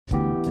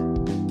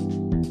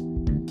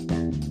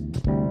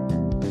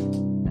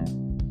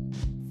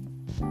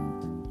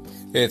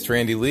Hey, it's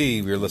Randy Lee.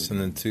 You're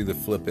listening to the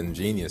Flippin'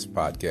 Genius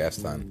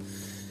podcast on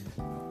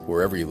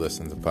wherever you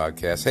listen to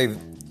podcasts. Hey,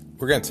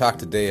 we're going to talk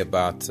today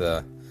about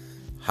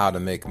how to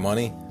make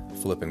money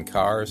flipping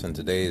cars, and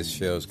today's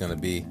show is going to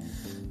be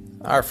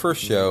our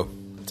first show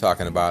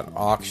talking about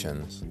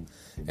auctions.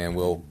 And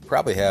we'll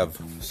probably have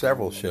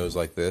several shows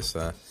like this,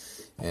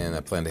 and I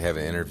plan to have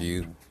an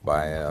interview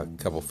by a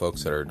couple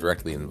folks that are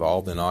directly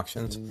involved in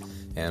auctions,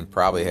 and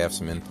probably have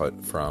some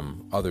input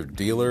from other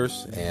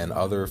dealers and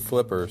other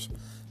flippers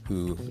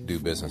who do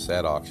business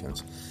at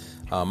auctions.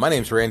 My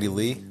name's Randy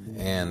Lee,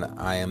 and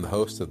I am the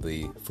host of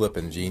the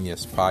Flippin'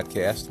 Genius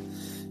podcast.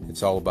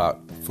 It's all about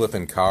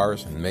flipping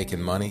cars and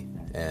making money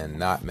and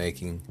not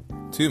making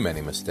too many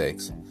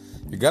mistakes.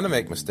 You're going to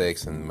make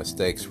mistakes, and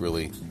mistakes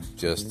really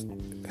just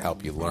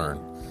help you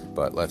learn,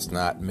 but let's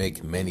not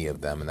make many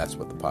of them, and that's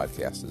what the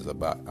podcast is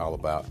all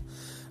about.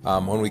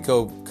 When we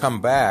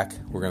come back,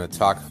 we're going to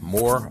talk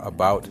more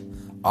about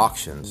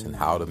auctions and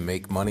how to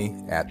make money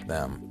at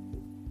them.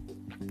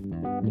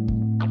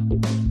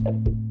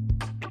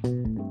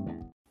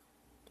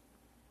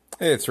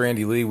 Hey, it's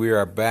Randy Lee. We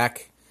are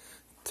back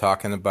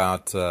talking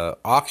about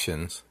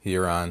auctions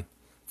here on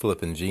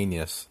Flippin'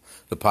 Genius,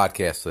 the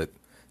podcast that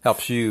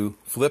helps you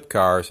flip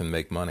cars and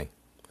make money.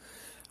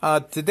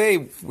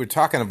 Today, we're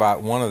talking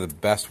about one of the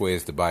best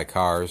ways to buy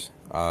cars,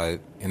 and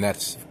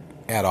that's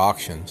at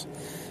auctions.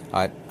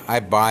 I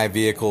buy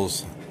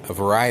vehicles a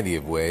variety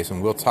of ways,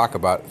 and we'll talk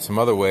about some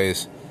other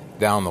ways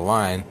down the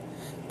line.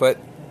 But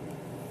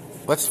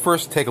let's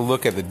first take a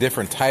look at the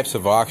different types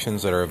of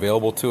auctions that are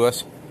available to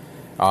us.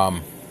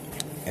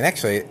 And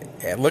actually,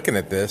 looking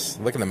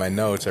at my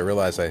notes, I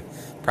realized I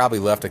probably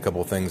left a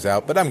couple things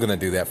out, but I'm going to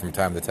do that from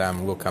time to time,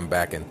 and we'll come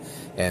back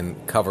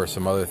and cover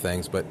some other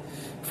things. But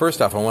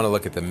first off, I want to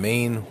look at the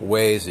main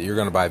ways that you're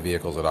going to buy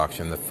vehicles at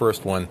auction. The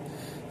first one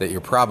that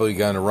you're probably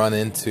going to run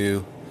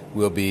into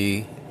will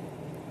be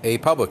a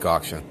public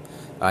auction.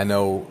 I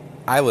know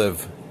I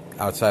live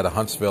outside of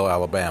Huntsville,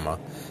 Alabama,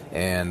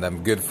 and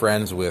I'm good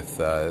friends with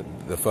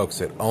the folks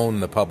that own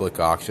the public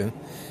auction,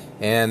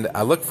 and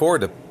I look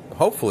forward to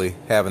hopefully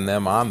having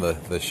them on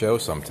the show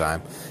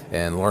sometime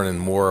and learning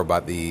more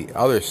about the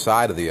other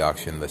side of the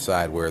auction, the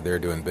side where they're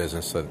doing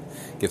business, so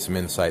get some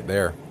insight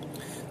there.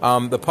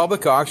 The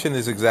public auction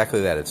is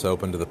exactly that. It's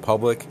open to the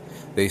public.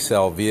 They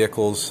sell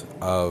vehicles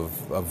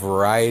of a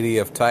variety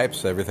of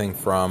types, everything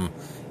from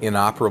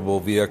inoperable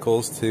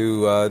vehicles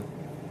to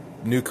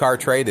new car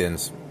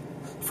trade-ins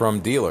from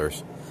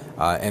dealers,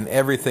 and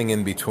everything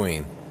in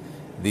between.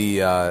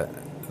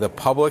 The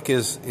public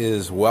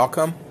is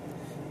welcome.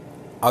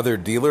 Other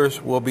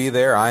dealers will be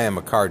there. I am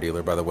a car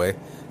dealer, by the way.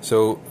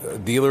 So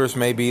dealers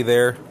may be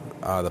there.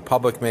 The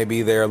public may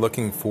be there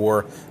looking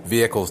for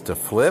vehicles to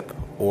flip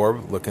or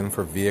looking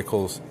for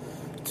vehicles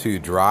to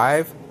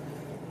drive.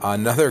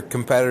 Another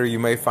competitor you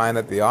may find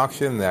at the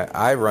auction that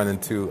I run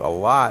into a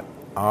lot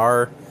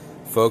are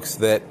folks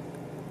that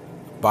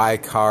buy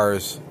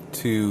cars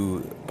to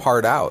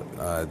part out,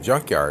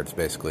 junkyards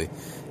basically.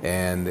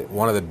 And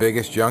one of the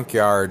biggest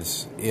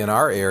junkyards in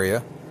our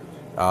area,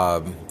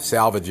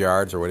 salvage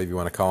yards or whatever you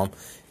want to call them,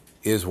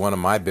 is one of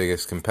my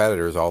biggest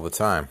competitors all the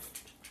time.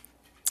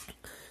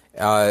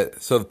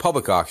 So the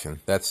public auction,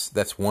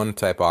 that's one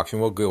type of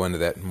auction. We'll go into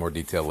that in more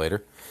detail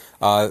later.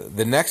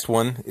 The next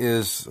one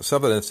is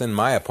something that's in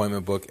my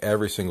appointment book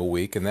every single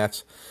week, and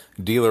that's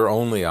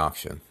dealer-only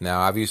auction.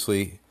 Now,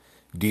 obviously,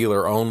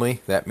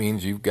 dealer-only, that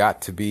means you've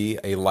got to be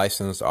a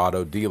licensed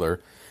auto dealer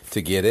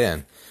to get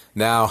in.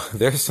 Now,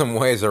 there's some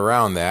ways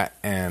around that,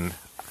 and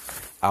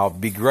I'll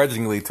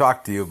begrudgingly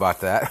talk to you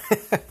about that.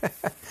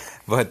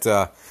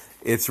 But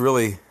it's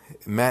really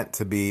meant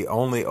to be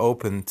only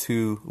open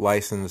to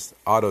licensed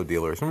auto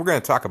dealers. And we're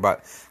going to talk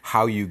about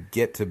how you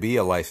get to be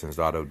a licensed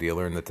auto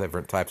dealer and the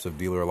different types of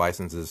dealer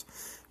licenses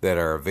that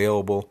are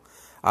available.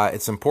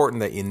 It's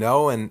important that you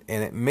know, and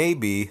it may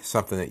be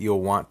something that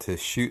you'll want to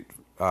shoot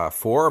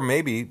for.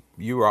 Maybe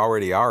you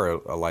already are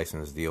a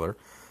licensed dealer.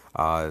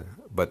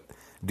 But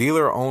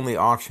dealer-only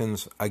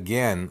auctions,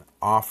 again,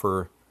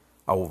 offer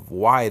a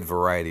wide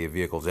variety of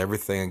vehicles.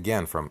 Everything,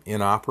 again, from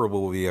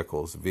inoperable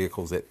vehicles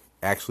that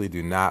actually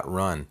do not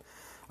run,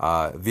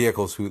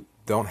 vehicles who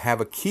don't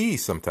have a key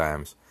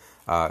sometimes,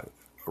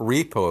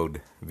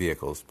 repoed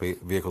vehicles.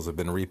 Vehicles have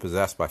been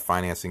repossessed by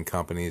financing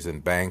companies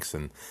and banks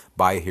and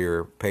buy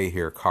here, pay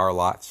here car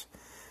lots,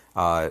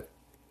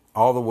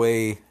 all the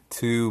way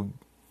to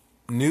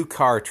new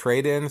car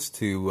trade-ins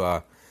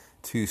to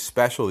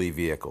specialty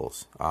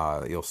vehicles.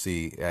 You'll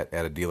see at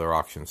a dealer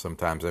auction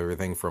sometimes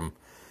everything from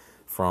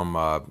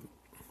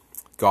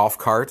golf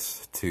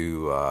carts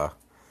to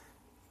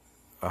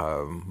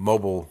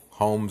mobile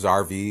homes,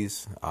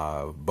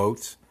 RVs,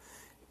 boats.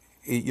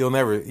 You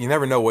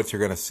never know what you're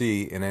going to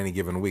see in any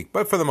given week,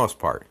 but for the most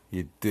part,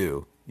 you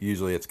do.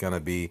 Usually, it's going to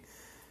be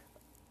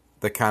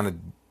the kind of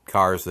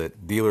cars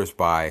that dealers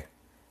buy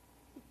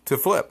to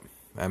flip.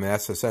 I mean,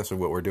 that's essentially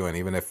what we're doing,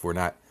 even if we're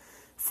not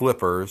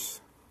flippers.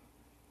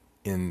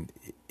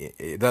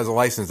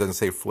 License doesn't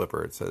say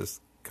flipper; it says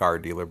car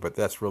dealer, but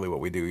that's really what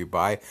we do. We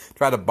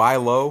try to buy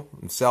low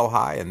and sell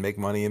high and make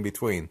money in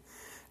between.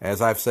 As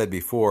I've said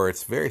before,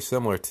 it's very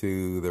similar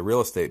to the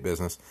real estate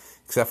business,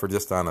 except for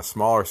just on a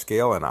smaller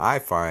scale, and I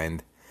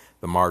find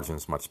the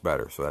margins much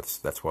better. So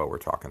that's why we're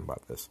talking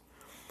about this.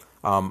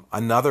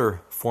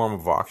 Another form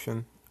of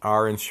auction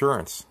are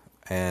insurance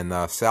and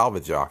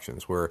salvage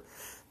auctions, where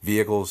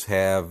vehicles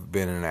have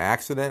been in an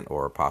accident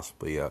or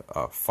possibly a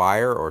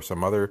fire or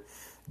some other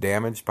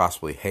damage,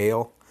 possibly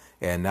hail,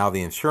 and now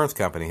the insurance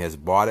company has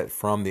bought it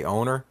from the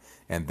owner,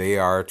 and they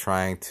are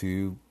trying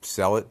to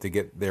sell it to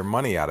get their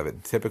money out of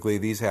it. Typically,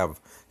 these have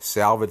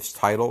salvage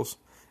titles,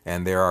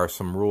 and there are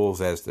some rules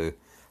as to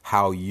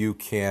how you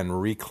can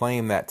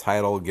reclaim that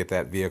title, get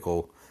that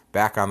vehicle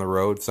back on the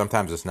road.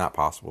 Sometimes it's not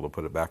possible to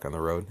put it back on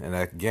the road. And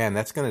again,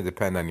 that's going to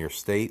depend on your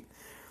state.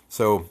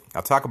 So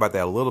I'll talk about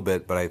that a little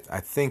bit, but I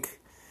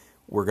think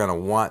we're going to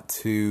want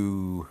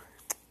to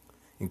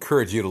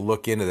encourage you to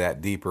look into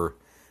that deeper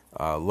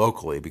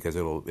locally, because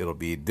it'll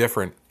be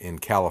different in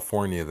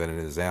California than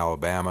it is in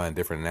Alabama, and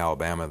different in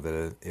Alabama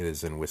than it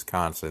is in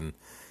Wisconsin,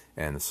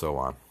 and so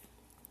on.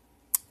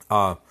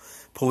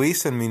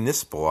 Police and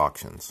municipal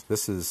auctions.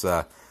 This is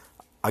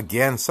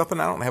again something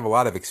I don't have a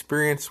lot of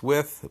experience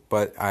with,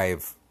 but I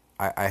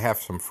have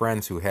some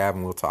friends who have,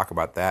 and we'll talk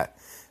about that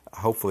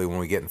hopefully when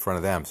we get in front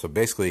of them. So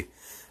basically,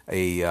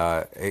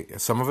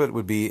 some of it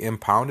would be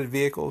impounded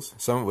vehicles.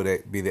 Some of it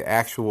would be the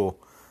actual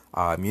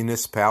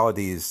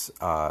municipalities'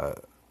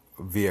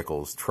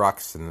 vehicles,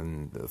 trucks,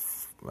 and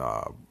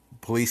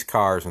police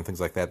cars and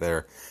things like that.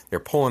 They're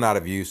pulling out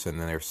of use, and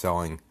then they're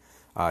selling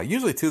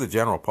usually to the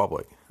general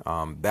public.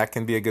 That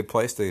can be a good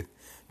place to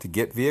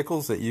get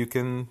vehicles that you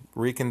can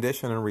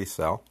recondition and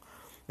resell.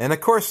 And of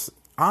course,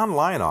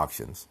 online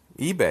auctions.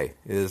 eBay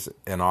is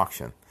an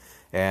auction.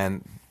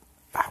 And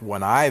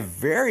when I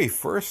very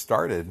first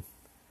started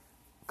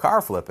car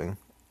flipping,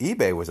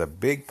 eBay was a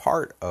big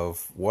part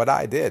of what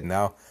I did.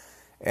 Now,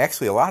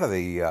 actually, a lot of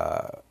the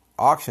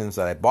auctions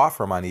that I bought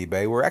from on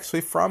eBay were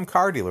actually from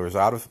car dealers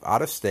out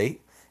of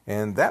state,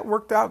 and that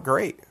worked out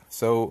great.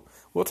 So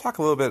we'll talk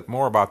a little bit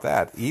more about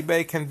that.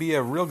 eBay can be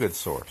a real good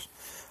source.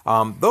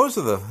 Those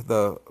are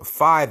the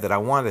 5 that I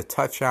wanted to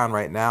touch on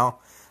right now.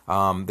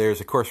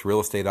 There's, of course, real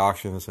estate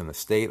auctions and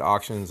estate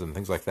auctions and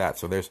things like that.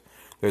 So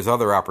there's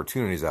other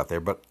opportunities out there.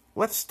 But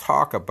let's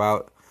talk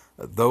about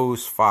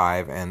those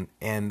 5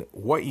 and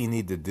what you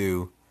need to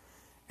do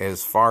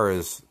as far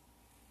as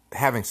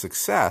having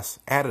success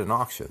at an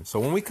auction. So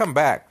when we come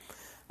back,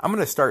 I'm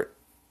going to start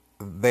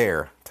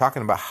there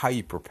talking about how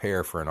you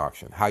prepare for an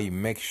auction, how you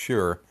make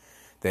sure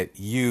that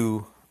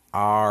you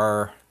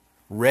are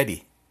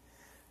ready.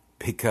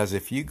 Because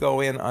if you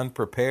go in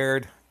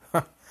unprepared,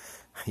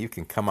 you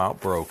can come out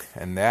broke,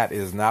 and that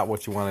is not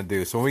what you want to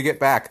do. So when we get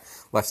back,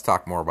 let's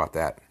talk more about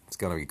that. It's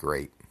going to be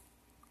great.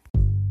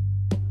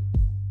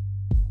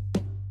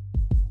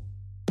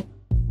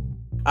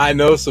 I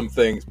know some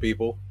things,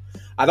 people.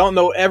 I don't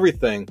know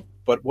everything,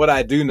 but what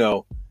I do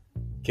know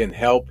can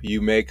help you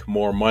make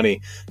more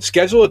money.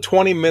 Schedule a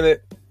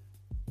 20-minute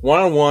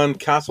one-on-one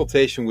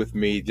consultation with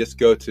me. Just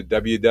go to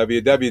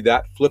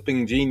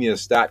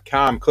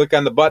www.flippinggenius.com. Click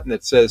on the button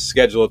that says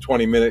schedule a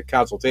 20-minute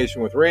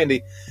consultation with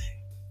Randy,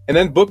 and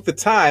then book the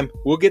time.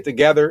 We'll get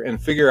together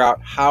and figure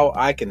out how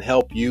I can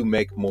help you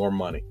make more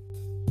money.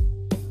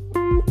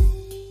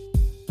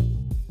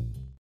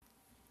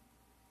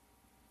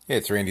 Hey,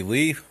 it's Randy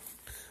Lee,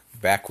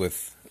 back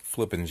with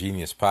Flippin'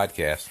 Genius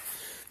Podcast,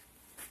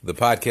 the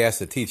podcast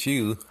that teaches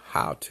you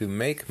how to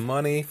make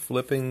money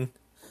flipping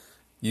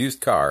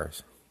used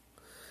cars.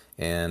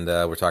 And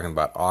we're talking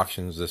about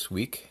auctions this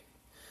week.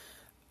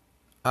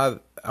 I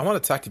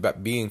want to talk to you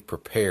about being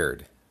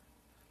prepared.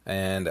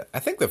 And I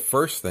think the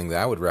first thing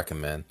that I would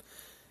recommend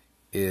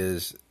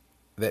is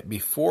that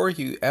before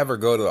you ever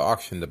go to the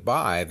auction to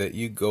buy, that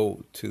you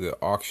go to the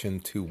auction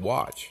to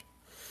watch.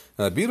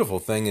 Now, the beautiful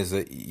thing is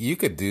that you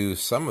could do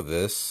some of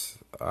this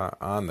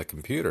on the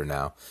computer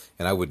now,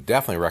 and I would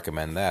definitely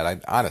recommend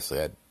that.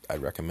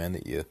 I'd recommend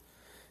that you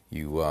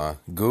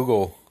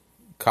Google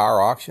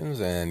car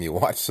auctions and you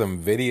watch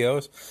some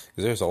videos,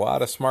 because there's a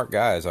lot of smart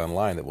guys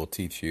online that will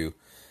teach you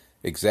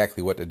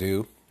exactly what to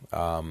do.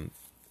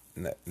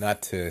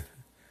 Not to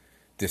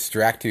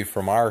distract you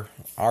from our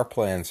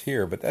plans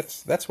here, but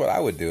that's what I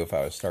would do if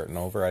I was starting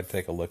over. I'd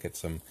take a look at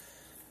some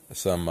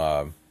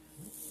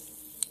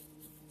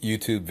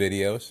YouTube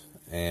videos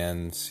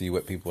and see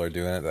what people are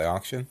doing at the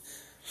auction.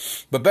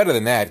 But better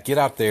than that, get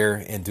out there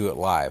and do it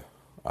live.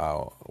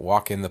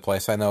 Walk in the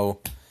place. I know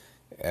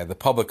the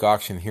public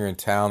auction here in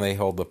town, they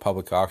hold the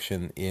public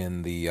auction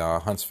in the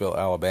Huntsville,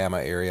 Alabama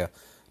area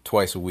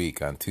twice a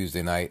week, on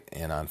Tuesday night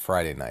and on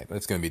Friday night.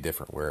 It's going to be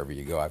different wherever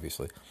you go,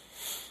 obviously.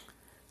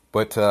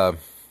 But I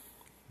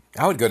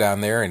would go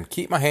down there and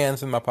keep my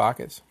hands in my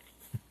pockets.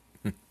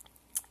 Don't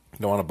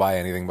want to buy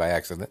anything by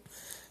accident.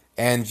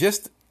 And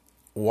just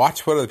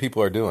watch what other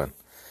people are doing.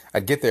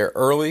 I'd get there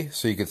early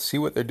so you could see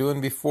what they're doing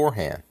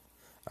beforehand.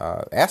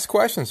 Ask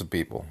questions of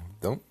people.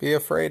 Don't be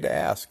afraid to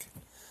ask.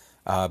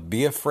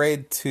 Be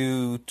afraid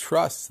to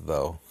trust,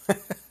 though.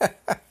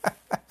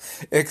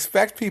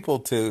 Expect people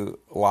to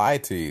lie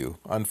to you.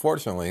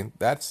 Unfortunately,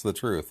 that's the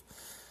truth.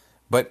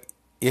 But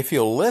if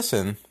you'll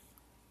listen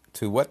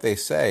to what they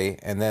say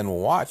and then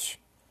watch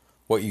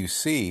what you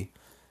see,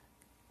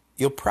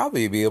 you'll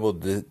probably be able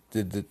to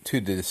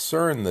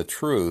discern the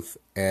truth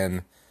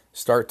and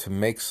start to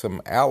make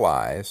some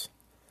allies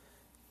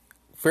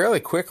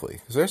fairly quickly.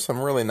 Because there's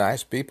some really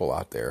nice people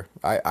out there.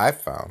 I've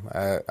found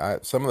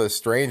some of the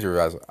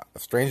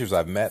strangers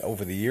I've met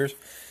over the years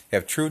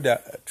have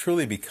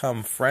truly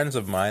become friends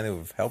of mine who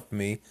have helped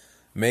me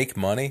make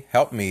money,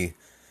 helped me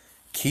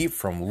keep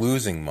from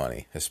losing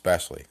money,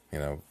 especially.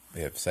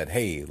 They have said,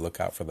 "Hey, look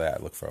out for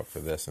that, look out for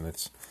this," and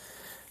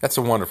that's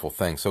a wonderful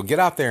thing. So get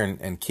out there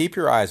and keep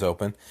your eyes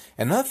open.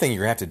 Another thing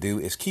you're going to have to do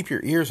is keep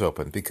your ears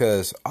open,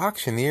 because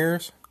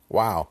auctioneers,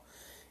 wow.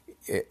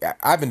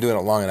 I've been doing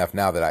it long enough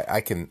now that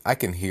I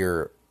can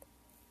hear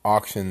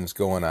auctions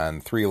going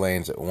on 3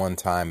 lanes at one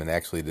time and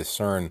actually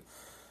discern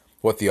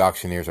what the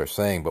auctioneers are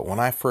saying. But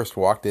when I first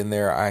walked in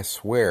there, I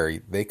swear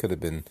they could have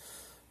been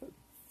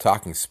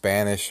talking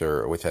Spanish,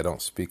 or which I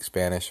don't speak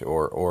Spanish,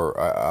 or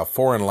a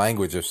foreign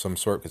language of some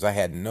sort, because I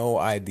had no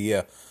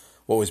idea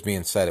what was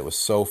being said. It was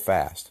so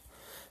fast.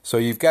 So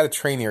you've got to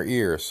train your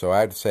ears. So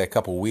I'd say a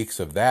couple weeks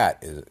of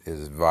that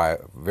is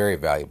very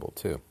valuable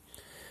too.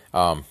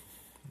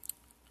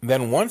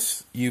 Then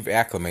once you've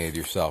acclimated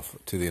yourself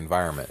to the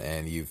environment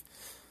and you've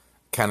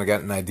kind of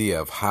got an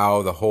idea of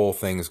how the whole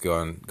thing's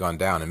gone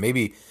down, and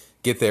maybe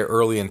get there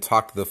early and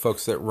talk to the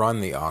folks that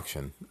run the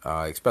auction,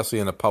 especially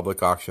in a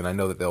public auction. I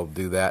know that they'll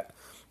do that.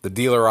 The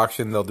dealer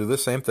auction, they'll do the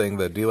same thing.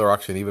 The dealer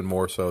auction even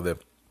more so, that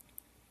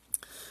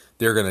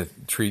they're going to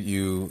treat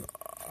you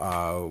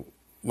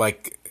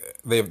like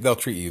they'll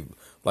treat you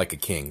like a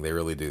king. They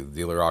really do. The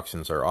dealer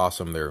auctions are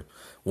awesome. They're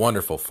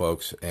wonderful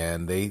folks,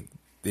 and they,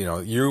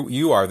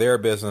 you are their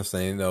business.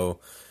 They know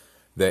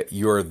that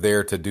you're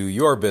there to do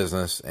your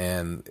business,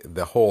 and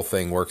the whole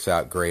thing works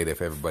out great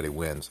if everybody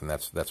wins, and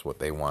that's what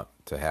they want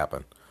to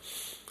happen.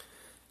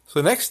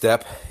 So the next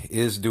step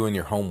is doing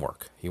your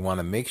homework. You want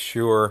to make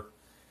sure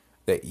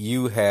that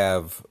you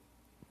have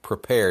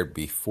prepared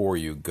before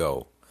you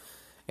go.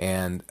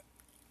 And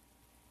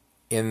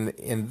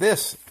in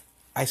this,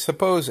 I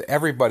suppose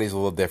everybody's a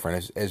little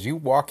different. As you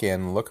walk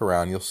in and look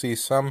around, you'll see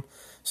some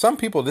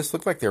people just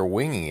look like they're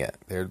winging it.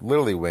 They're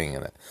literally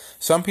winging it.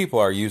 Some people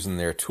are using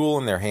their tool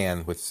in their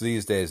hand, which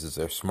these days is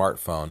their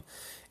smartphone,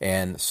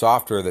 and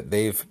software that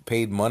they've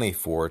paid money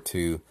for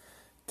to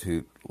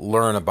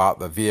learn about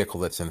the vehicle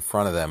that's in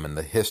front of them and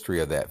the history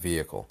of that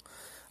vehicle.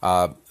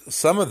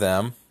 Some of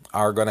them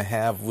are going to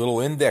have little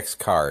index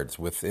cards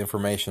with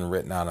information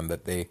written on them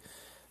that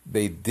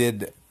they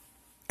did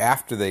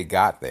after they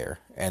got there.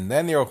 And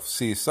then you'll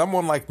see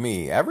someone like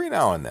me every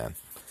now and then,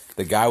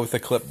 the guy with the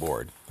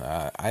clipboard.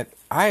 I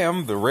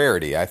am the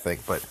rarity, I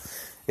think, but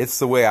it's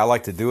the way I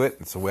like to do it.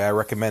 It's the way I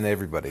recommend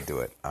everybody do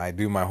it. I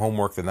do my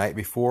homework the night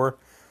before.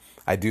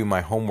 I do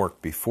my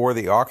homework before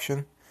the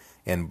auction.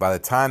 And by the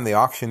time the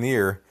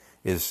auctioneer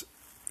is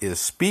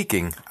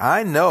speaking,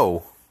 I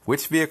know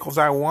which vehicles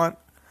I want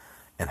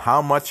and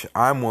how much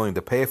I'm willing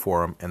to pay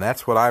for them. And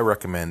that's what I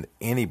recommend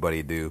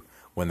anybody do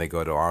when they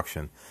go to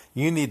auction.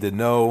 You need to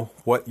know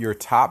what your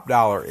top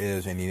dollar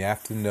is, and you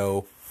have to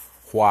know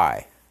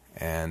why.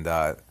 And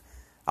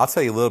I'll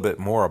tell you a little bit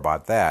more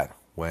about that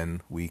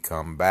when we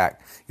come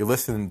back. You're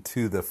listening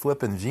to the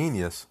Flippin'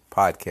 Genius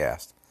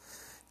podcast.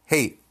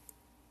 Hey,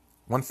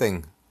 one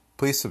thing,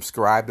 please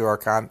subscribe to our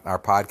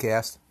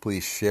podcast.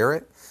 Please share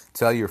it.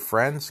 Tell your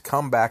friends.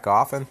 Come back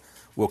often.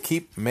 We'll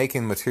keep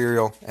making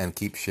material and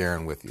keep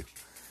sharing with you.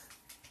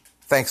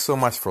 Thanks so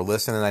much for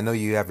listening. I know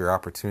you have your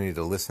opportunity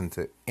to listen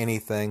to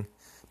anything,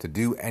 to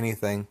do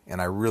anything, and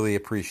I really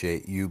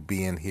appreciate you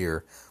being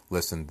here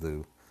listening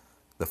to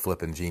the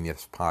Flippin'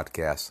 Genius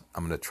podcast.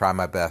 I'm going to try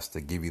my best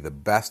to give you the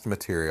best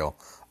material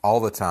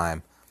all the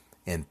time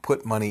and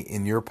put money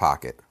in your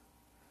pocket.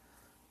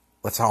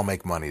 Let's all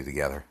make money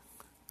together.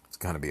 It's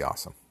going to be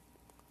awesome.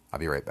 I'll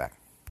be right back.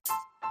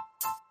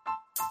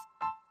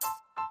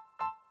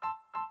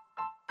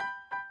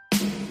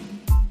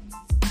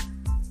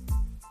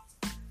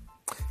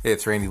 Hey,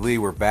 it's Randy Lee.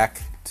 We're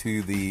back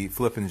to the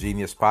Flippin'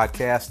 Genius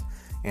podcast,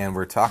 and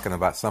we're talking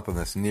about something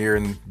that's near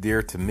and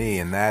dear to me,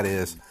 and that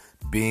is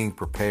being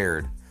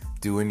prepared,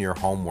 doing your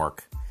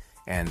homework,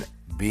 and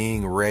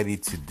being ready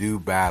to do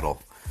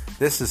battle.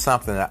 This is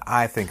something that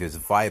I think is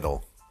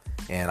vital,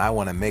 and I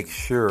want to make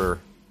sure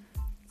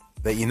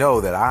that you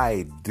know that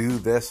I do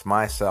this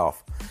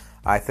myself.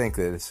 I think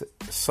that it's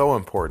so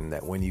important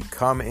that when you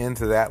come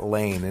into that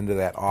lane, into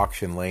that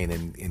auction lane,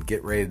 and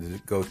get ready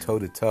to go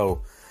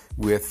toe-to-toe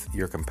with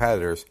your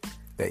competitors,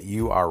 that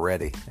you are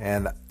ready.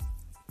 And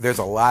there's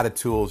a lot of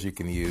tools you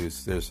can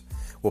use.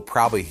 We'll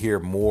probably hear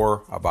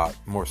more about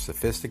more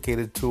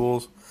sophisticated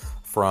tools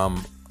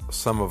from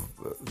some of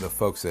the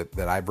folks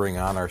that I bring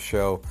on our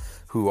show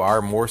who are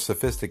more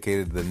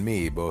sophisticated than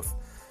me, both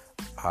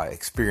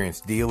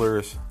experienced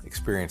dealers,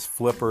 experienced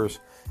flippers,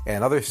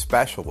 and other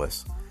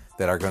specialists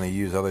that are going to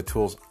use other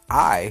tools.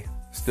 I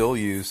still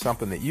use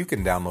something that you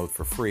can download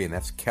for free, and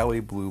that's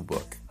Kelley Blue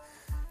Book.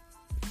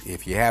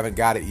 If you haven't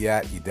got it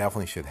yet, you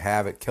definitely should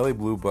have it. Kelley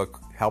Blue Book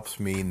helps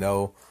me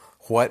know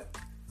what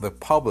the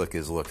public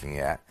is looking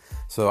at.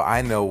 So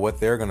I know what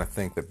they're going to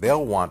think that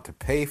they'll want to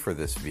pay for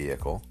this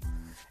vehicle.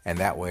 And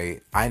that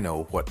way I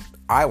know what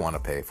I want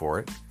to pay for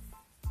it.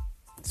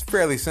 It's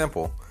fairly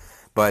simple,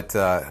 but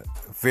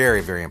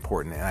very, very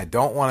important. And I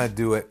don't want to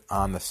do it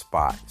on the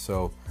spot.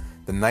 So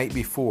the night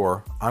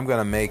before, I'm going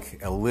to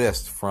make a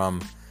list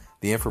from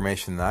the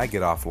information that I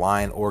get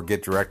offline or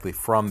get directly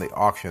from the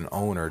auction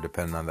owner,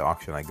 depending on the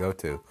auction I go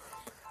to.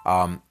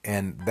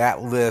 And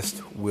that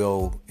list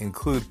will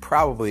include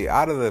probably,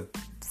 out of the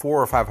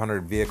 400 or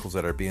 500 vehicles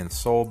that are being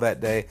sold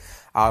that day,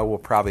 I will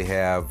probably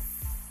have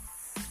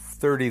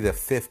 30 to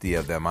 50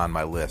 of them on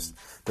my list.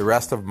 The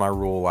rest of them I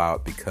rule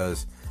out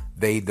because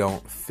they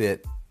don't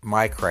fit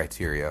my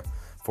criteria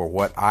for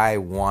what I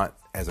want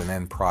as an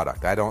end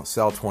product. I don't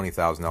sell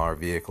 $20,000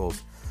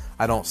 vehicles.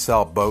 I don't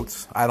sell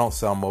boats. I don't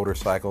sell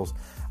motorcycles.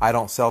 I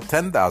don't sell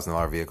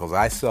 $10,000 vehicles.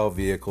 I sell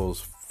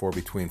vehicles for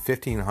between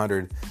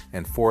 $1,500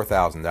 and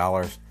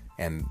 $4,000,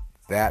 and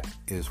that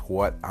is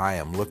what I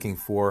am looking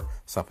for,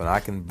 something I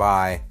can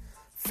buy,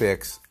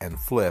 fix, and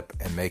flip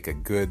and make a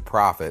good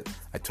profit.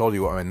 I told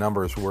you what my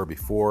numbers were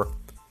before.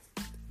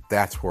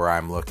 That's where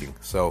I'm looking.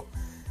 So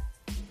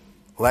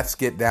let's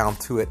get down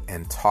to it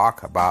and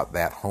talk about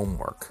that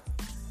homework.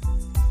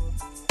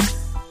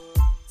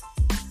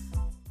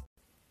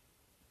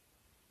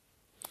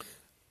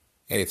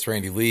 Hey, it's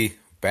Randy Lee,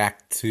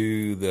 back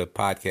to the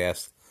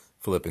podcast,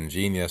 Flippin'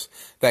 Genius.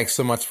 Thanks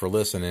so much for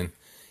listening.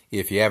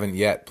 If you haven't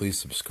yet, please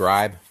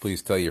subscribe.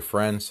 Please tell your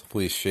friends.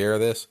 Please share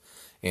this.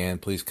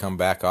 And please come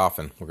back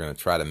often. We're going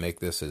to try to make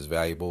this as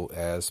valuable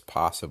as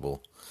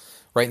possible.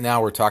 Right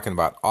now we're talking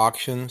about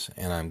auctions,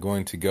 and I'm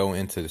going to go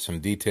into some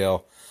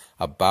detail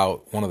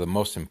about one of the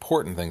most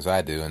important things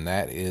I do, and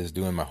that is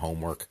doing my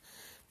homework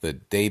the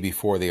day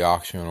before the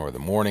auction or the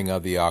morning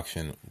of the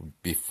auction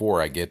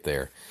before I get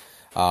there.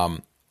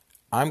 I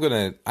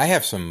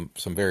have some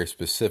very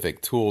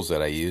specific tools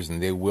that I use,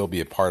 and they will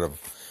be a part of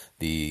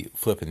the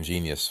Flippin'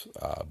 Genius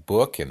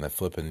book and the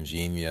Flippin'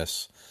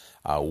 Genius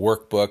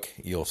workbook.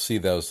 You'll see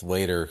those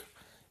later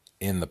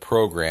in the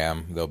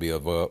program. They'll be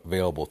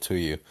available to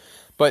you,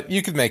 but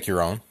you can make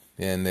your own.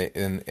 And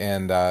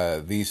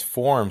these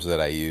forms that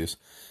I use,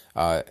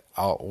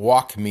 I'll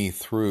walk me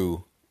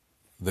through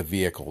the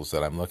vehicles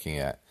that I'm looking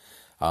at.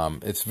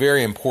 It's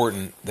very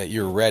important that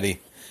you're ready.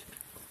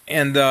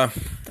 And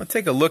let's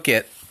take a look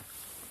at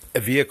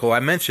a vehicle. I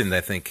mentioned,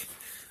 I think,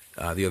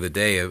 the other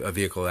day, a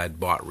vehicle I'd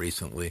bought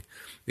recently.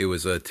 It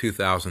was a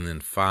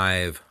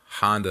 2005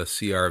 Honda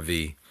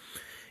CR-V.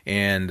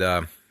 And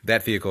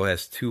that vehicle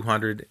has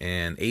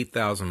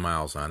 208,000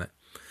 miles on it.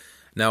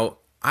 Now,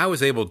 I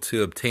was able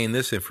to obtain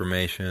this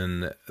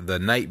information the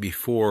night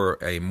before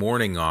a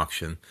morning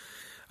auction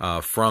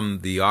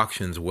from the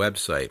auction's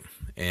website.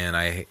 And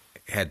I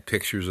had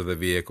pictures of the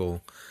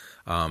vehicle.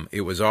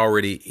 It was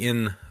already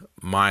in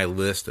my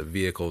list of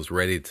vehicles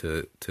ready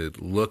to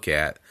look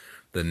at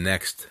the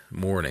next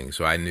morning.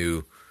 So I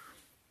knew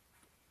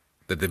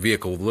that the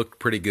vehicle looked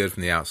pretty good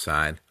from the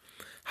outside.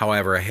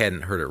 However, I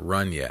hadn't heard it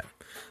run yet.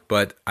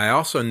 But I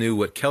also knew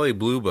what Kelley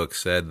Blue Book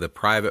said the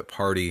private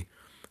party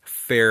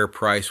fair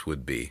price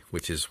would be,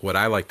 which is what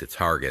I like to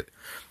target.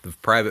 The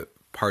private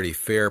party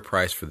fair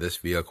price for this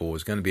vehicle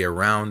was going to be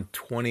around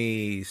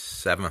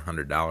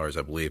 $2,700,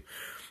 I believe.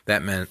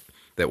 That meant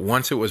that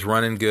once it was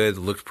running good,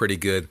 looked pretty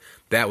good,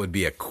 that would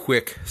be a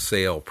quick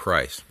sale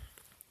price.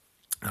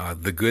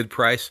 The good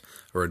price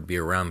would be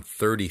around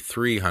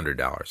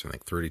 $3,300, I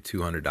think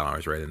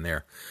 $3,200 right in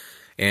there.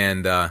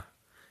 And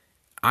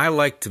I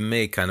like to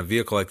make, on a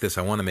vehicle like this,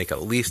 I want to make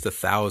at least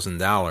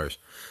 $1,000.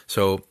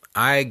 So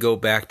I go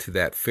back to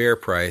that fair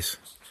price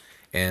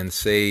and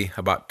say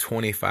about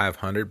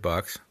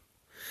 $2,500,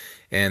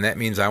 and that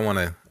means I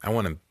want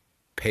to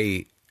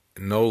pay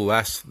no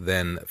less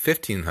than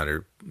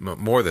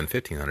more than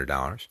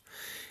 $1,500,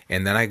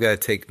 and then I got to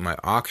take my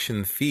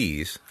auction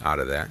fees out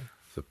of that.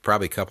 So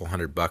probably a couple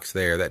 $100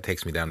 there. That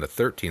takes me down to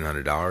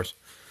 $1,300,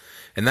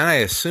 and then I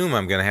assume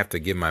I'm going to have to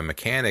give my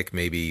mechanic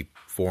maybe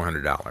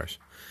 $400.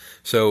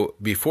 So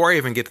before I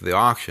even get to the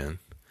auction,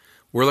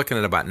 we're looking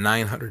at about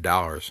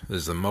 $900. This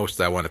is the most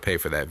I want to pay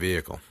for that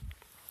vehicle.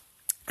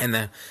 And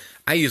then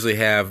I usually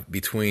have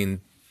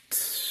between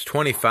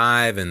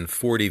 25 and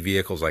 40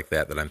 vehicles like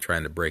that I'm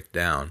trying to break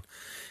down.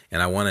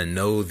 And I want to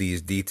know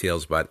these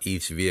details about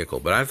each vehicle.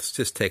 But let's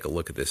just take a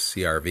look at this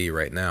CR-V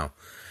right now.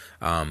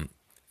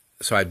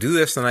 So I do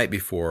this the night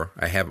before.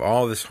 I have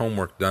all this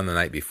homework done the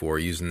night before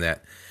using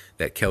that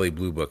Kelley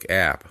Blue Book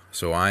app.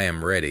 So I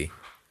am ready.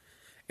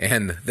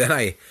 And then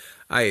I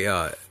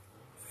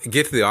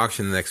get to the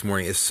auction the next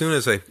morning as soon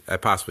as I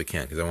possibly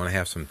can, because I want to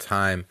have some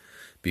time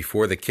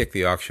before they kick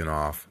the auction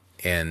off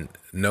and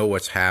know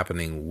what's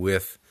happening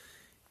with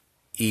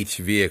each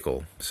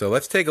vehicle. So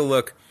let's take a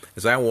look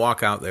as I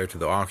walk out there to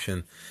the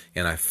auction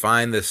and I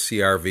find this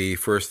CR-V.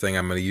 First thing,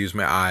 I'm going to use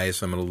my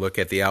eyes. I'm going to look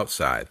at the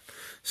outside,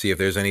 see if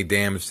there's any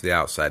damage to the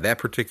outside. That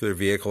particular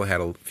vehicle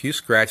had a few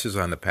scratches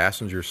on the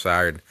passenger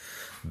side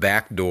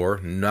back door,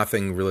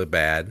 nothing really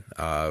bad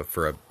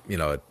for a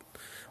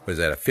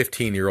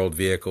 15-year-old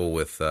vehicle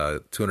with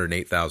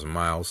 208,000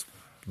 miles.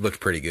 looked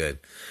pretty good.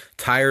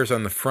 Tires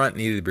on the front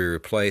needed to be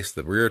replaced.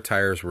 The rear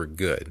tires were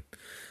good.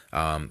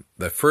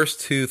 The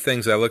first two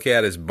things I look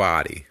at is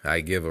body.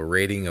 I give a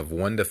rating of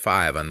 1 to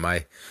 5 on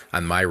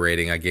my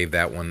rating. I gave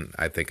that one,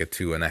 I think, a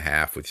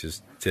 2.5, which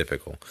is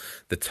typical.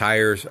 The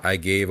tires I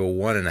gave a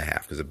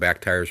 1.5 because the back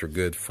tires were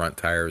good, front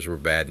tires were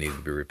bad, needed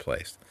to be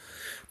replaced.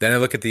 Then I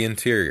look at the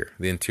interior.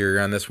 The interior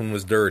on this one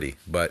was dirty,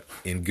 but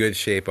in good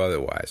shape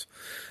otherwise.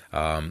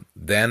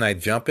 Then I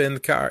jump in the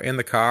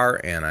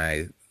car and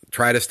I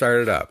try to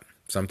start it up.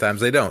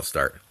 Sometimes they don't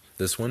start.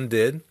 This one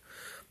did.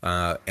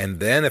 And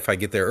then if I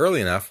get there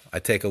early enough, I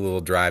take a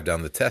little drive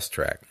down the test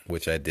track,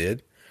 which I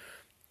did.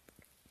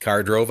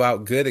 Car drove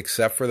out good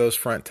except for those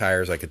front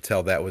tires. I could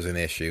tell that was an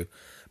issue.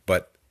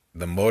 But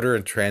the motor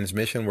and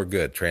transmission were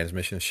good.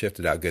 Transmission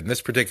shifted out good. And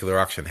this particular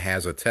auction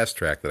has a test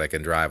track that I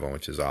can drive on,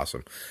 which is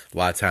awesome. A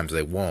lot of times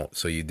they won't.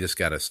 So you just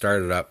got to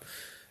start it up,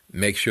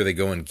 make sure they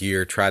go in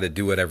gear, try to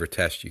do whatever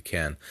test you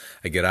can.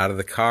 I get out of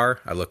the car.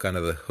 I look under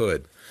the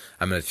hood.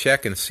 I'm going to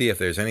check and see if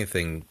there's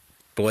anything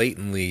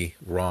blatantly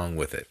wrong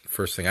with it.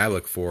 First thing I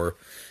look for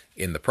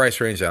in the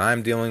price range that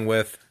I'm dealing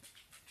with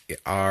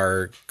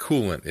are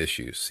coolant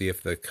issues. See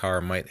if the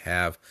car might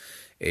have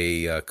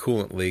a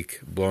coolant leak,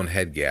 blown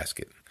head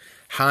gasket.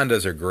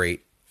 Hondas are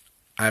great.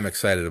 I'm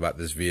excited about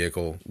this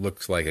vehicle.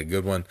 Looks like a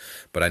good one,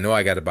 but I know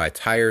I got to buy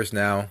tires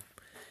now,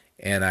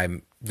 and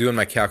I'm doing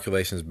my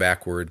calculations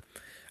backward.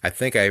 I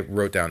think I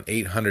wrote down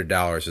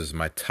 $800 as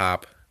my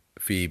top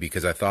fee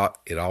because I thought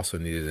it also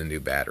needed a new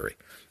battery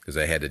because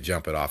I had to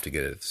jump it off to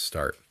get it to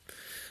start.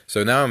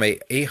 So now I'm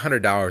at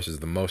 $800 is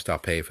the most I'll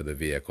pay for the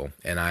vehicle,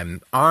 and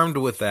I'm armed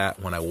with that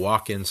when I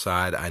walk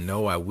inside. I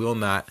know I will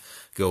not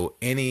go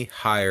any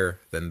higher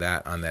than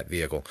that on that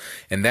vehicle,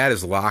 and that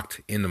is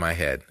locked into my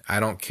head. I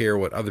don't care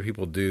what other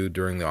people do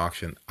during the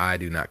auction. I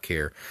do not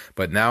care.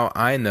 But now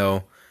I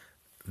know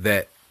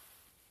that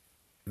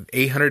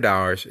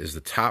 $800 is the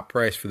top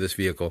price for this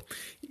vehicle.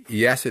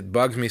 Yes, it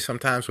bugs me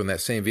sometimes when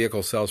that same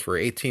vehicle sells for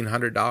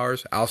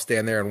 $1,800. I'll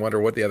stand there and wonder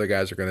what the other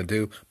guys are going to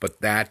do, but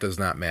that does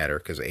not matter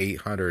because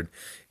 $800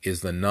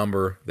 is the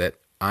number that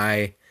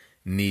I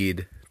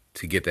need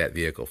to get that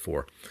vehicle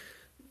for.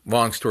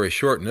 Long story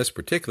short, in this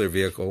particular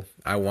vehicle,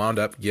 I wound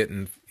up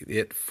getting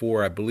it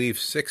for, I believe,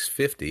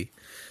 $650.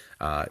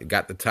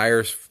 Got the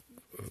tires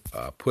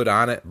put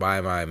on it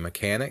by my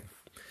mechanic.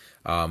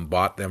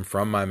 Bought them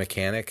from my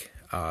mechanic.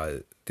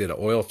 Did an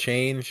oil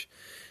change.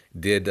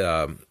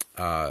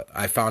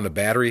 I found a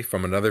battery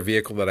from another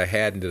vehicle that I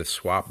had and did a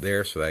swap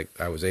there. So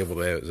I was able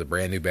to, it was a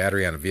brand new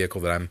battery on a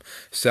vehicle that I'm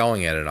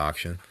selling at an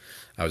auction.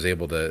 I was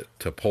able to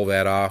pull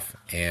that off.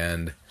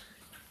 And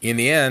in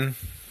the end,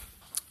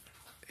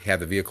 have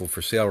the vehicle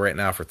for sale right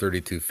now for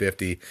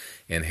 $3,250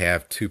 and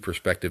have two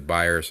prospective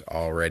buyers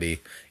already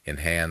in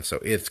hand. So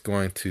it's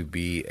going to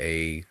be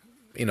a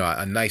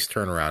nice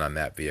turnaround on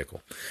that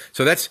vehicle.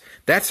 So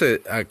that's a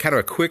kind of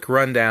a quick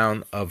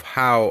rundown of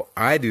how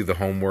I do the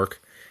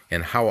homework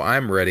and how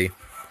I'm ready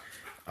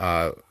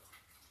for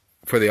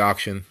the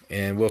auction.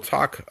 And we'll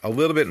talk a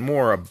little bit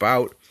more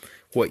about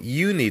what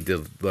you need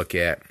to look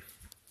at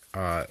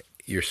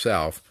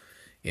yourself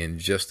in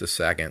just a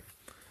second.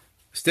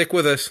 Stick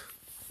with us.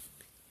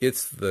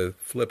 It's the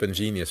Flippin'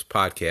 Genius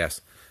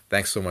podcast.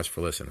 Thanks so much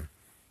for listening.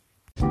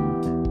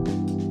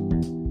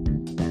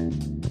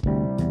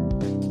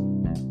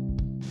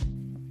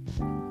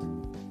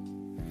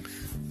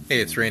 Hey,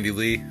 it's Randy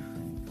Lee.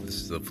 This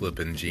is the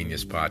Flippin'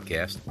 Genius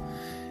podcast.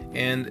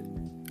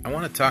 And I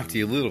want to talk to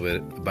you a little bit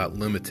about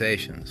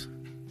limitations.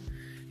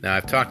 Now,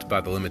 I've talked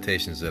about the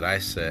limitations that I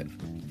set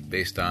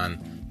based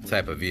on the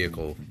type of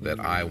vehicle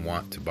that I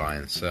want to buy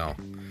and sell.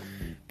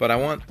 But I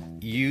want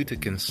you to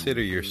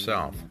consider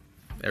yourself.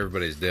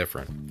 Everybody's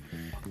different.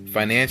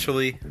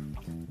 Financially,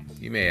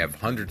 you may have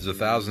hundreds of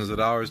thousands of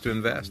dollars to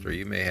invest, or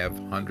you may have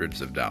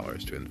hundreds of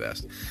dollars to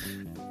invest.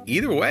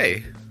 Either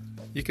way,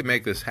 you can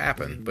make this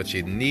happen, but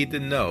you need to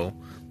know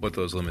what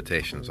those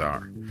limitations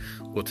are.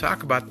 We'll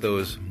talk about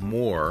those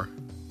more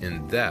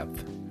in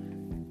depth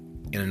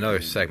in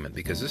another segment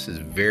because this is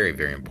very,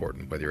 very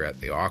important. Whether you're at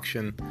the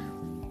auction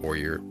or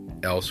you're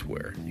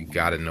elsewhere, you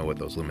got to know what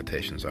those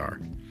limitations are.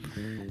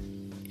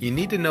 You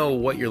need to know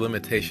what your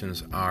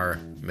limitations are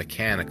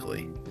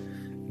mechanically.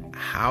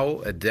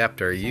 How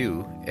adept are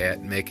you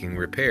at making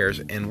repairs,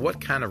 and what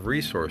kind of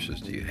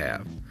resources do you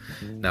have?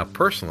 Now,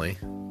 personally,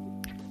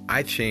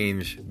 I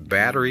change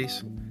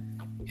batteries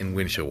and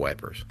windshield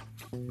wipers.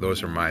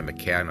 Those are my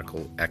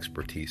mechanical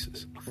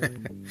expertises.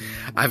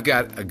 I've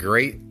got a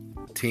great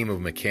team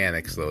of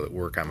mechanics, though, that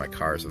work on my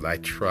cars that I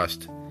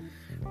trust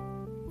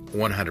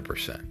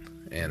 100%.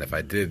 And if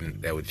I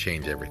didn't, that would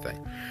change everything.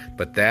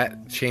 But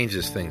that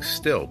changes things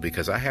still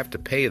because I have to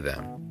pay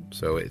them.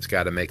 So it's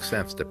got to make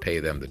sense to pay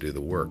them to do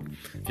the work.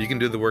 If you can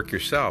do the work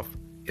yourself,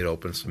 it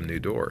opens some new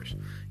doors.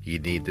 You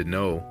need to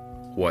know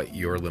what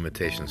your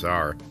limitations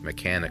are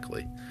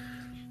mechanically.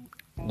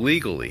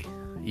 Legally,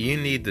 you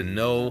need to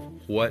know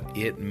what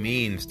it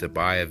means to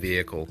buy a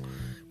vehicle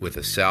with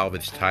a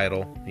salvage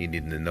title. You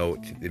need to know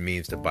what it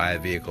means to buy a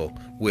vehicle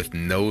with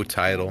no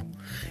title.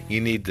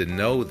 You need to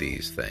know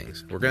these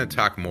things. We're going to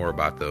talk more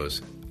about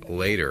those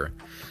later.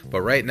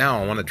 But right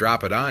now, I want to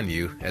drop it on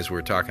you as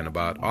we're talking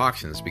about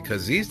auctions,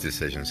 because these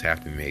decisions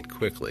have to be made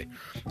quickly.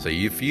 So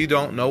if you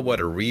don't know what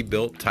a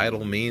rebuilt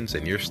title means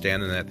and you're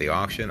standing at the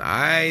auction,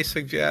 I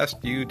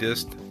suggest you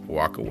just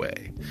walk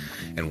away.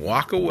 And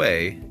walk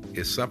away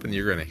is something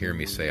you're going to hear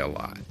me say a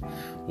lot.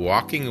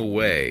 Walking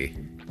away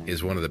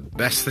is one of the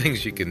best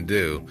things you can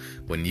do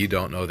when you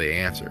don't know the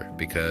answer,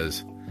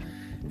 because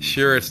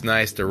sure, it's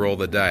nice to roll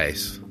the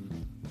dice,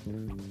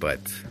 but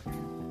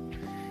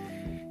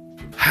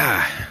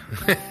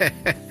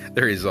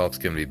the results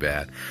can be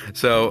bad.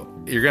 So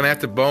you're going to have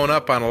to bone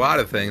up on a lot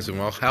of things, and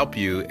we'll help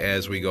you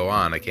as we go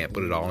on. I can't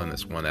put it all in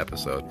this one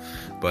episode,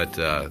 but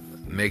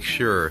make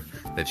sure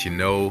that you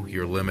know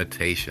your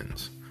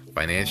limitations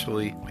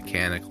financially,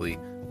 mechanically,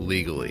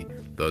 legally.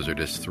 Those are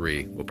just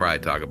three. We'll probably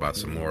talk about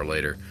some more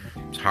later.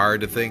 It's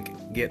hard to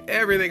get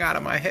everything out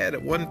of my head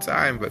at one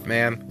time, but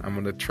man, I'm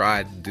going to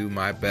try to do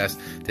my best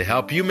to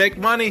help you make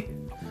money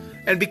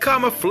and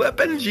become a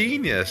flipping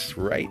genius,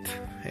 right?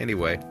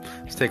 Anyway,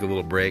 let's take a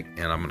little break,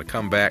 and I'm going to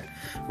come back.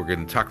 We're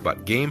going to talk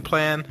about game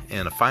plan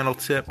and a final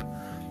tip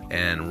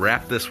and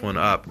wrap this one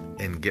up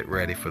and get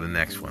ready for the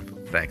next one.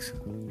 Thanks.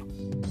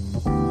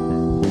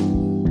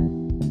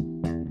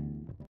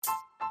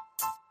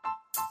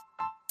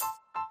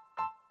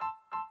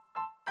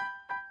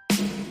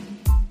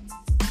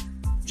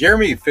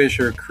 Jeremy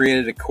Fisher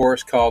created a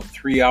course called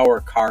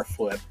 3-Hour Car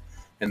Flip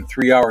and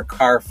 3-Hour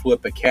Car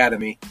Flip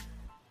Academy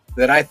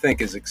that I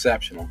think is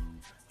exceptional.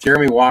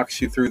 Jeremy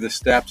walks you through the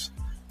steps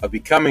of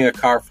becoming a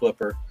car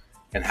flipper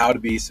and how to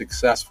be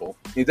successful.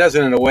 He does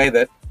it in a way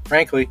that,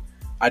 frankly,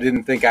 I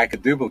didn't think I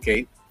could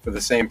duplicate for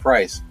the same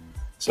price.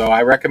 So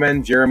I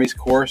recommend Jeremy's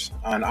course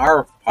on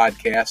our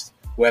podcast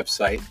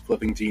website,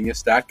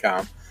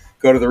 flippinggenius.com.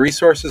 Go to the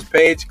resources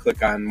page,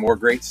 click on More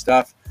Great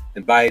Stuff,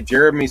 and buy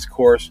Jeremy's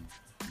course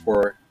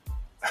for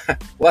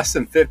less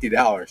than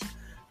 $50.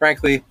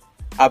 Frankly,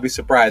 I'll be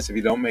surprised if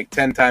you don't make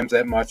 10 times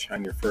that much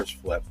on your first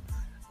flip.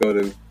 Go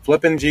to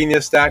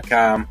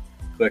flippinggenius.com,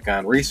 click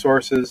on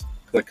resources,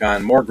 click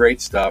on More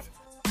Great Stuff.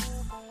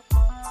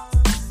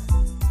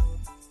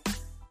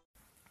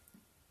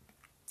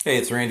 Hey,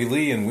 it's Randy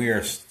Lee, and we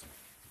are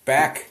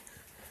back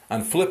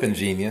on Flippin'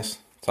 Genius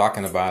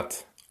talking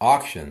about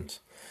auctions.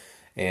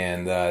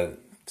 And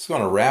just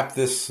going to wrap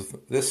this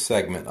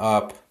segment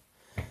up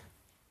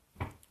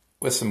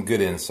with some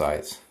good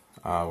insights.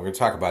 We're going to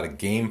talk about a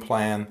game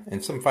plan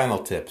and some final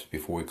tips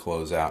before we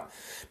close out.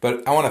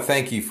 But I want to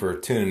thank you for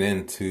tuning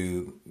in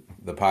to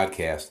the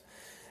podcast.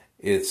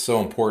 It's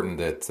so important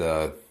that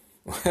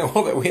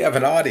that we have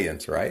an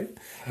audience, right?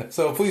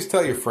 So please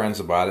tell your friends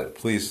about it.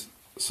 Please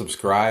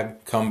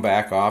subscribe. Come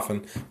back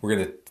often. We're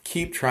going to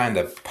keep trying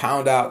to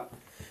pound out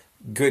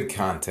good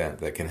content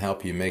that can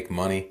help you make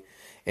money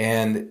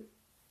and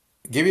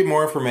give you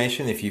more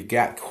information. If you've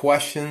got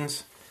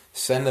questions,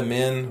 send them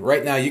in.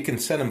 Right now, you can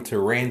send them to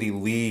Randy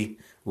Lee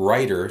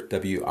Writer,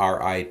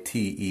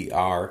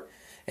 WRITER,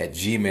 at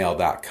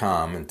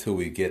gmail.com until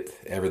we get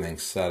everything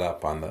set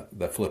up on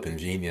the Flippin'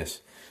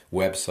 Genius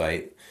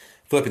website.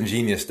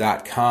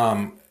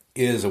 Flippinggenius.com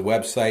is a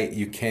website.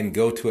 You can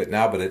go to it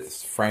now, but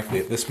it's frankly,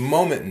 at this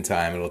moment in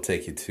time, it'll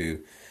take you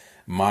to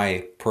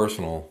my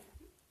personal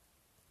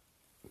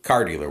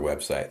car dealer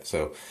website.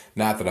 So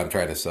not that I'm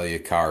trying to sell you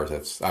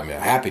cars. I'm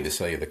happy to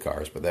sell you the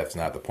cars, but that's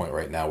not the point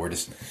right now. We're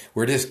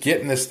just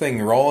getting this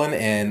thing rolling,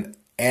 and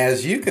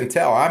as you can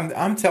tell,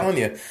 I'm telling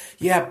you,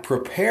 yeah,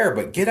 prepare,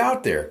 but get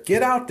out there,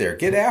 get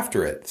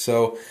after it.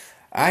 So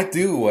I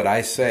do what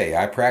I say.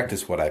 I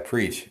practice what I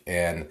preach,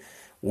 and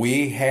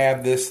we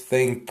have this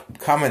thing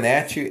coming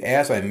at you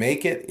as I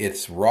make it.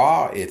 It's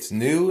raw, it's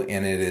new,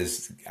 and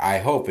I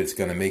hope it's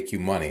going to make you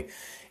money.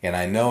 And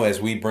I know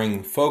as we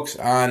bring folks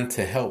on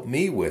to help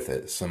me with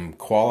it, some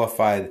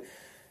qualified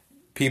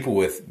people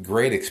with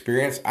great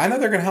experience, I know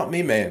they're going to help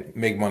me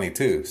make money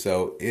too.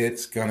 So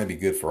it's going to be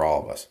good for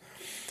all of us.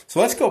 So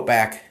let's go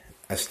back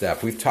a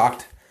step. We've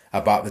talked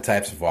about the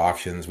types of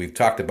auctions. We've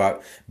talked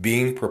about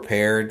being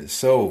prepared,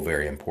 so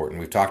very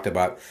important. We've talked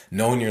about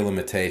knowing your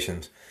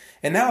limitations.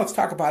 And now let's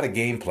talk about a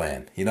game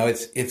plan. You know,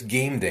 it's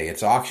game day.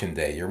 It's auction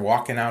day. You're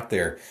walking out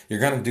there. You're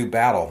going to do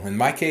battle. In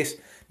my case,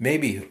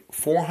 maybe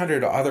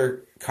 400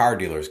 other car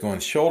dealers going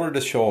shoulder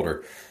to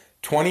shoulder,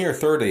 20 or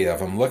 30 of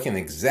them looking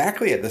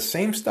exactly at the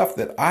same stuff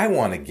that I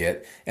want to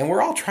get, and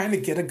we're all trying to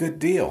get a good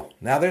deal.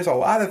 Now, there's a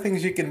lot of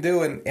things you can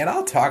do, and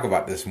I'll talk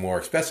about this more,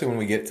 especially when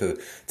we get to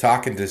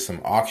talking to some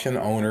auction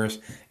owners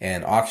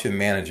and auction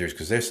managers,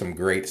 because there's some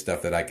great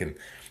stuff that I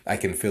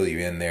can fill you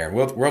in there.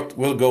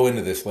 We'll go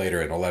into this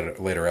later in a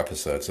later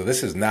episode. So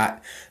this is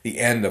not the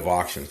end of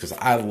auctions, because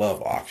I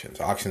love auctions.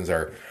 Auctions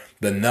are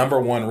the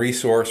number one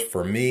resource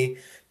for me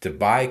to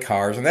buy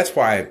cars, and that's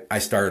why I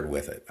started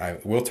with it.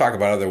 We'll talk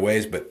about other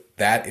ways, but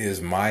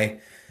that's my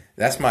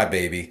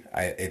baby.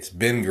 It's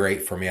been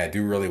great for me. I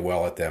do really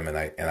well at them, and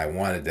I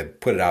wanted to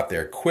put it out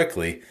there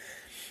quickly.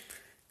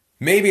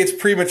 Maybe it's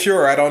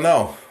premature. I don't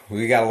know.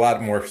 we got a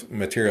lot more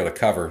material to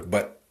cover,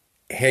 but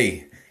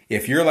hey,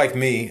 if you're like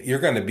me, you're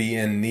going to be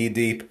in knee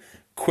deep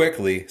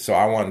quickly, so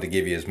I wanted to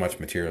give you as much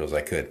material as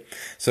I could.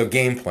 So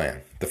game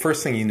plan. The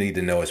first thing you need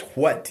to know is,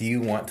 what do you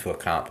want to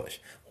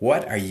accomplish?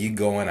 What are you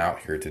going out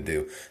here to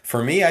do?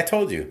 For me, I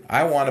told you,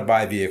 I want to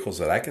buy vehicles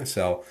that I can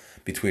sell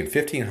between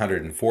 $1,500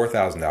 and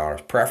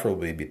 $4,000,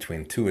 preferably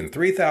between $2,000 and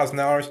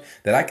 $3,000,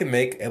 that I can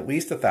make at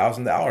least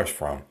 $1,000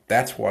 from.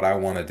 That's what I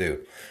want to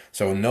do.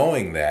 So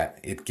knowing that,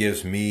 it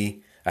gives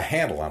me a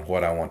handle on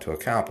what I want to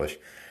accomplish.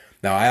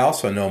 Now, I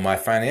also know my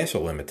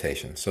financial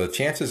limitations. So the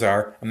chances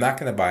are I'm not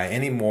going to buy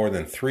any more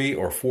than 3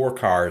 or 4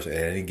 cars at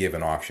any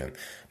given auction.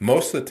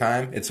 Most of the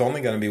time, it's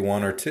only going to be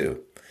 1 or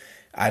 2.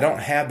 I don't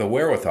have the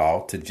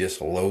wherewithal to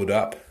just load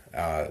up.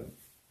 And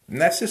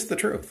that's just the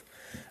truth.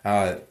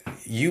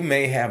 You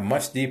may have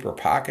much deeper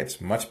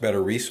pockets, much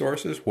better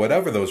resources.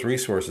 Whatever those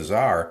resources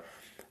are,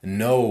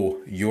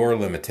 know your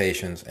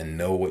limitations and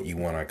know what you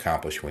want to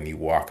accomplish when you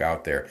walk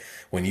out there.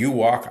 When you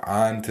walk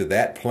onto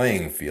that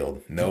playing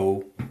field,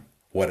 know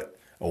what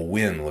a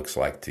win looks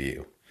like to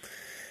you.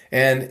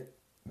 And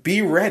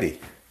be ready,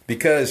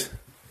 because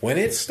when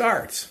they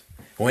start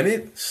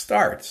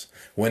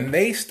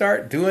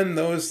doing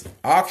those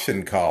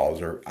auction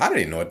calls, or I don't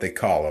even know what they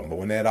call them, but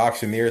when that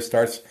auctioneer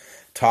starts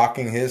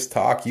talking his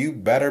talk, you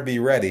better be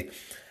ready.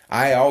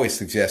 I always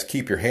suggest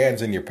keep your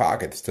hands in your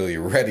pockets till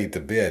you're ready to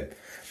bid.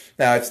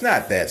 Now, it's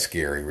not that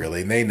scary,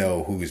 really. They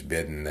know who's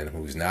bidding and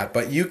who's not,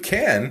 but you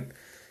can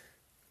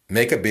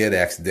make a bid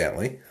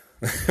accidentally,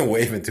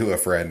 waving to a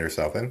friend or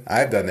something.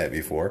 I've done that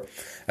before.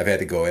 I've had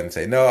to go in and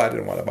say, no, I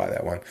didn't want to buy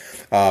that one.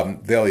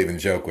 They'll even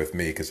joke with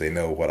me because they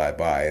know what I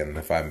buy, and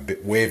if I'm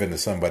waving to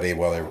somebody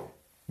while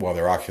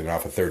they're auctioning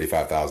off a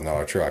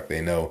 $35,000 truck,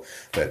 they know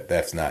that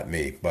that's not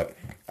me. But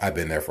I've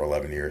been there for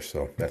 11 years,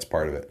 so that's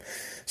part of it.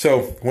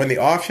 So when the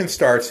auction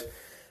starts,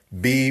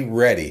 be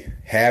ready.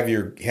 Have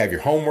your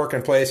homework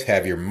in place,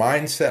 have your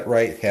mindset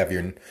right, have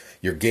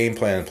your game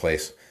plan in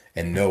place,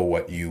 and know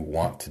what you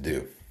want to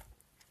do.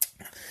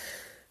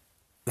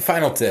 The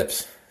final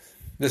tips,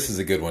 this is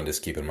a good one,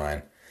 just keep in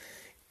mind.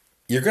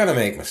 You're going to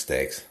make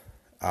mistakes.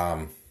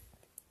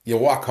 You'll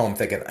walk home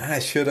thinking, I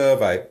should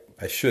have, I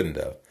shouldn't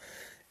have.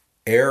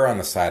 Err on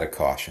the side of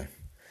caution.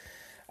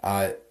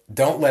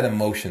 Don't let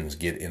emotions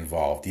get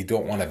involved. You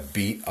don't want to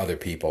beat other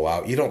people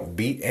out. You don't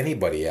beat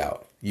anybody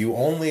out. You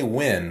only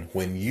win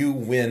when you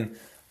win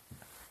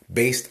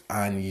based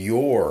on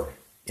your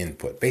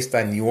input, based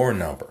on your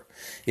number.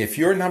 If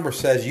your number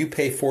says you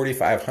pay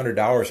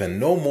 $4,500 and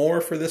no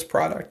more for this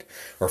product,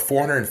 or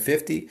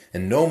 $450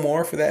 and no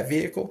more for that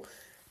vehicle,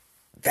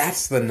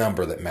 that's the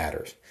number that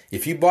matters.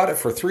 If you bought it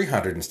for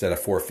 $300 instead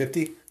of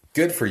 $450,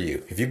 good for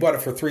you. If you bought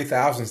it for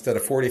 $3,000 instead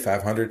of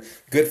 $4,500,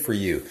 good for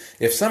you.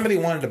 If somebody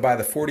wanted to buy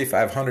the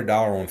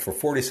 $4,500 one for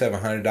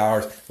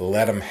 $4,700,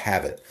 let them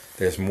have it.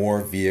 There's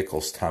more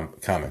vehicles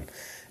coming.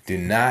 Do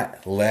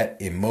not let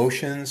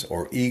emotions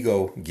or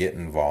ego get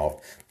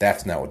involved.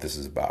 That's not what this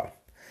is about.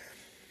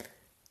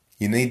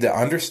 You need to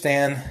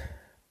understand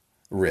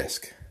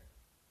risk.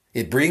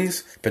 It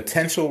brings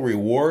potential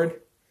reward,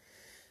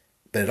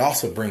 but it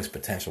also brings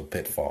potential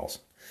pitfalls.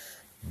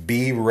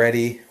 Be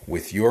ready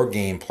with your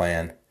game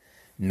plan.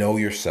 Know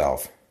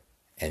yourself,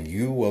 and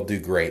you will do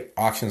great.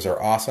 Auctions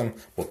are awesome.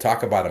 We'll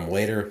talk about them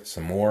later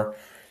some more.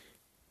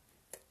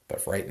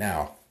 But right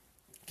now,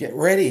 get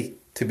ready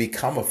to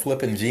become a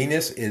flipping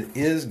genius. It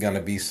is going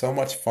to be so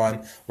much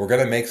fun. We're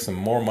going to make some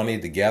more money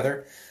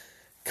together.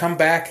 Come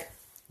back.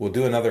 We'll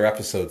do another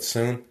episode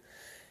soon.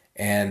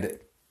 And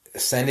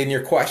send in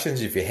your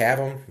questions if you have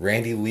them.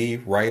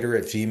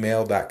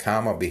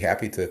 randyleewriter@gmail.com. I'll be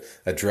happy to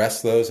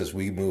address those as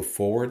we move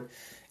forward.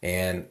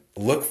 And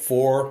look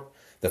for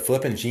the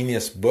Flippin'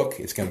 Genius book.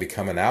 It's going to be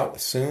coming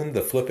out soon.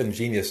 The Flippin'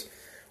 Genius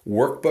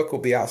workbook will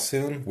be out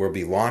soon. We'll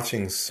be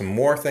launching some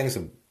more things,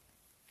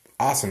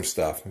 awesome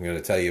stuff. I'm going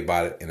to tell you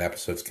about it in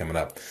episodes coming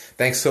up.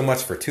 Thanks so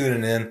much for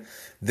tuning in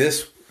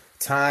this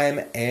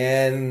time,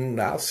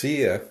 and I'll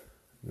see you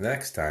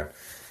next time.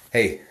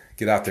 Hey,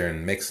 get out there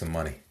and make some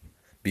money.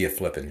 Be a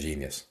flippin'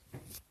 genius.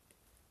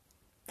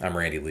 I'm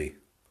Randy Lee.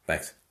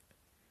 Thanks.